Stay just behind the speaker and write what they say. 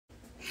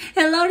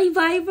Hello,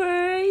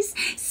 Revivers!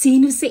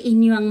 Sino sa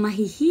inyo ang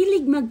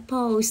mahihilig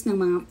mag-post ng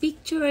mga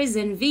pictures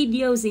and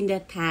videos in the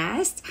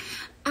past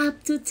up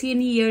to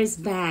 10 years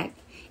back?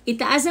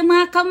 Itaas ang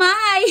mga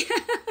kamay!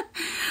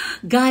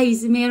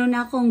 Guys, meron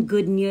akong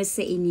good news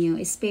sa inyo,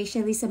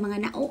 especially sa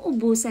mga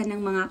nauubusan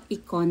ng mga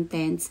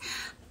e-contents.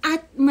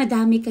 At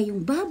madami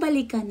kayong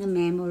babalikan na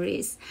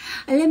memories.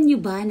 Alam nyo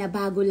ba na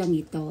bago lang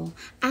ito?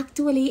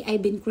 Actually,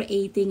 I've been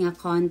creating a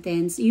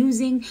contents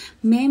using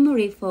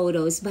memory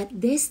photos, but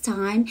this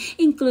time,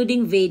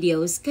 including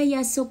videos.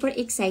 Kaya super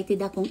excited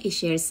akong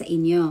i-share sa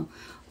inyo.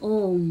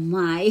 Oh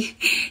my!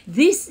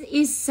 This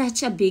is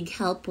such a big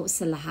help po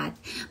sa lahat.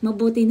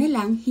 Mabuti na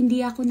lang, hindi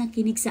ako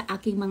nakinig sa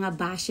aking mga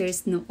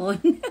bashers noon.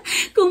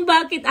 Kung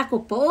bakit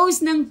ako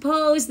post ng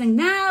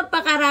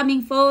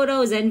napakaraming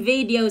photos and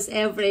videos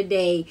every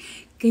day.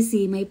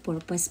 Kasi may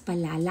purpose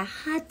pala.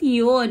 Lahat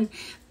yun.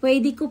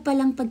 Pwede ko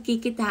palang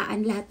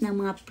pagkikitaan lahat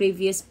ng mga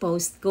previous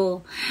post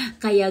ko.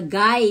 Kaya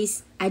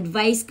guys,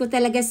 advice ko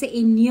talaga sa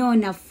inyo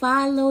na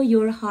follow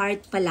your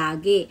heart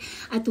palagi.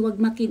 At huwag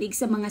makinig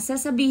sa mga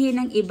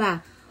sasabihin ng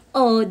iba.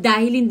 Oh,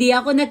 dahil hindi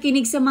ako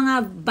nakinig sa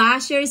mga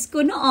bashers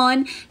ko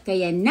noon,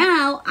 kaya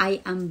now,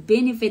 I am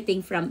benefiting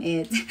from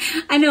it.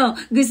 Ano,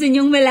 gusto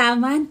nyong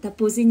malaman?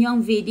 Tapusin nyo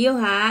ang video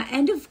ha.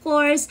 And of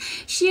course,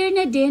 share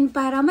na din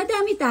para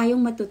madami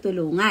tayong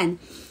matutulungan.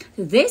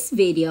 This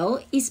video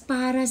is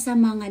para sa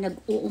mga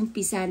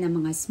nag-uumpisa na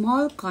mga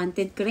small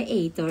content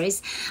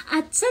creators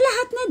at sa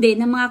lahat na din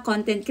ng mga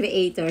content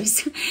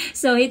creators.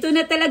 So, ito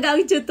na talaga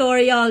ang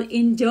tutorial.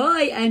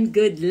 Enjoy and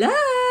good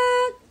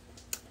luck!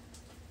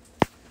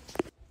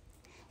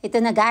 Ito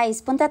na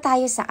guys, punta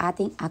tayo sa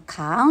ating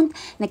account.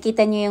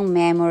 Nakita nyo yung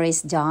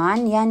memories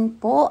dyan. Yan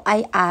po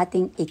ay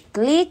ating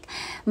i-click.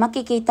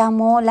 Makikita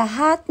mo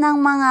lahat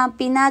ng mga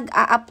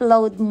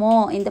pinag-a-upload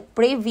mo in the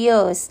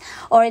previous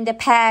or in the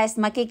past.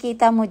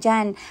 Makikita mo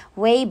dyan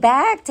way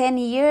back 10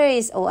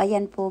 years. Oh,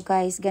 ayan po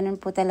guys, ganun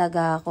po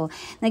talaga ako.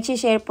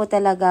 Nagsishare po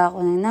talaga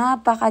ako ng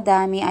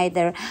napakadami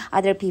either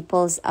other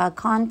people's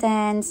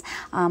contents,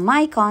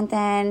 my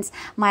contents,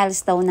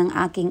 milestone ng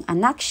aking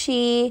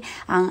anakshi,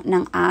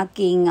 ng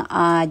aking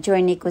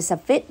journey ko sa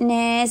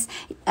fitness,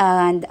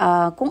 and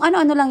kung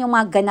ano-ano lang yung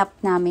mga ganap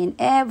namin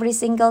every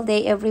single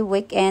day, every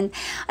weekend.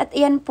 At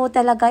yan po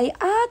talaga ay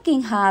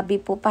aking hobby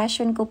po,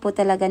 passion ko po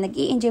talaga,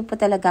 nag-i-enjoy po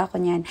talaga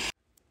ako niyan.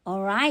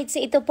 Alright, so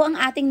ito po ang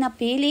ating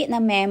napili na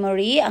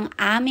memory, ang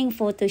aming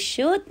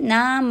photoshoot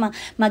na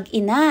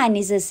mag-ina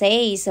ni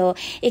Jose. So,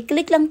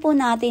 i-click lang po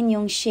natin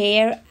yung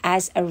share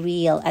as a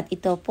reel at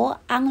ito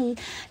po ang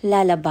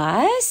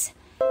lalabas.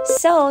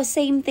 So,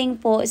 same thing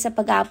po sa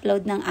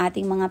pag-upload ng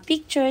ating mga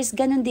pictures,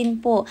 ganun din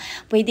po.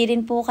 Pwede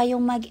rin po kayong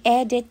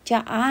mag-edit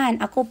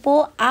dyan. Ako po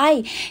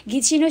ay,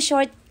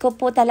 sinusort ko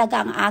po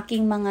talaga ang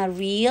aking mga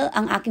reel,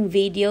 ang aking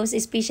videos,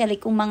 especially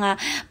kung mga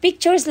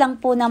pictures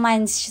lang po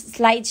naman,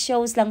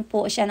 slideshows lang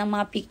po siya ng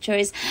mga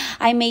pictures.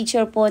 I made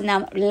sure po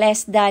na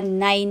less than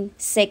 9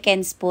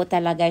 seconds po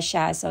talaga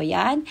siya. So,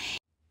 yan.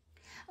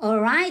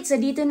 Alright, so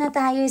dito na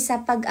tayo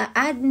sa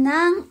pag-a-add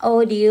ng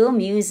audio,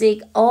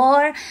 music,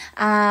 or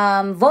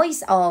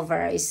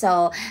voice-over.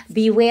 So,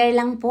 beware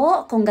lang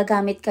po kung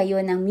gagamit kayo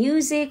ng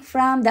music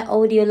from the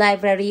audio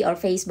library or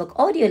Facebook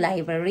audio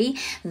library.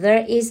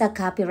 There is a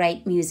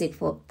copyright music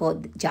po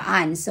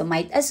dyan. So,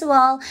 might as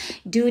well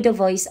do the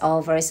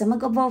voice-over. So,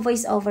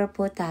 mag-voice-over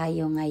po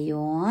tayo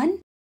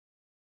ngayon.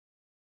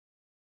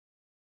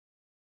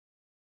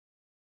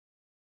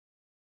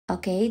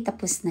 Okay,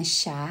 tapos na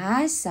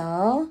siya. So,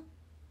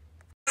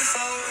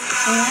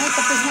 alright,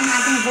 tapos ng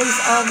ating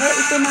voice-over.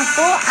 Ito na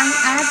po ang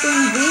ating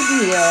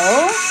video.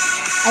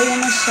 Ayan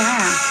na siya.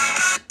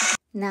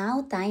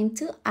 Now, time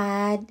to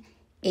add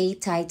a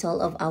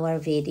title of our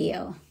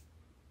video.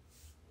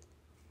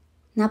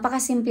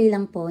 Napakasimple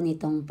lang po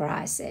nitong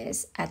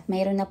process. At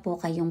mayroon na po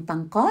kayong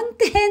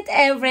pang-content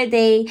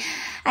everyday.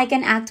 I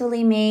can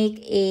actually make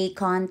a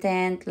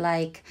content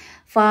like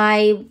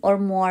 5 or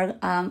more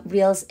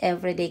reels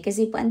everyday.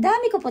 Kasi po, ang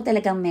dami ko po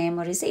talagang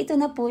memories. So, ito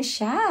na po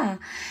siya.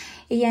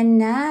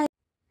 Ayan na.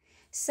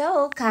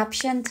 So,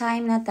 caption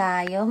time na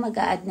tayo.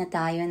 Mag-a-add na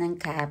tayo ng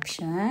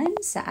caption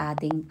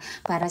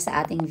para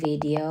sa ating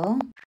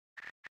video.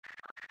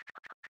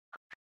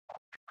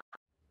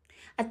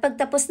 At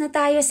pagtapos na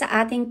tayo sa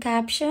ating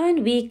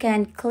caption, we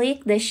can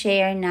click the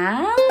share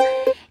now.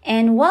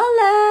 And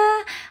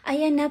voila!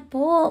 Ayan na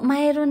po.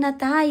 Mayroon na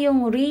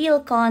tayong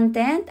real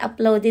content.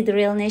 Uploaded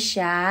reel na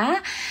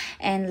siya.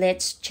 And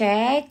let's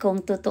check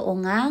kung totoo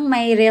ngang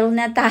may reel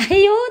na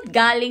tayo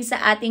galing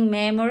sa ating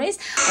memories.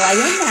 O,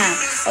 ayan na.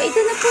 O, ito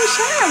na po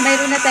siya.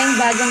 Mayroon na tayong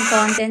bagong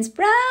contents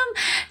from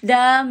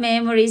the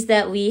memories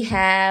that we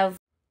have.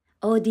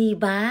 O,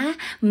 diba?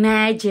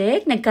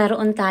 Magic!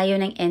 Nagkaroon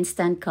tayo ng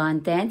instant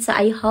content. So,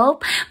 I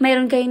hope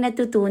mayroon kayong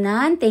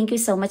natutunan. Thank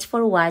you so much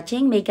for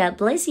watching. May God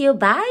bless you.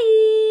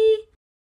 Bye!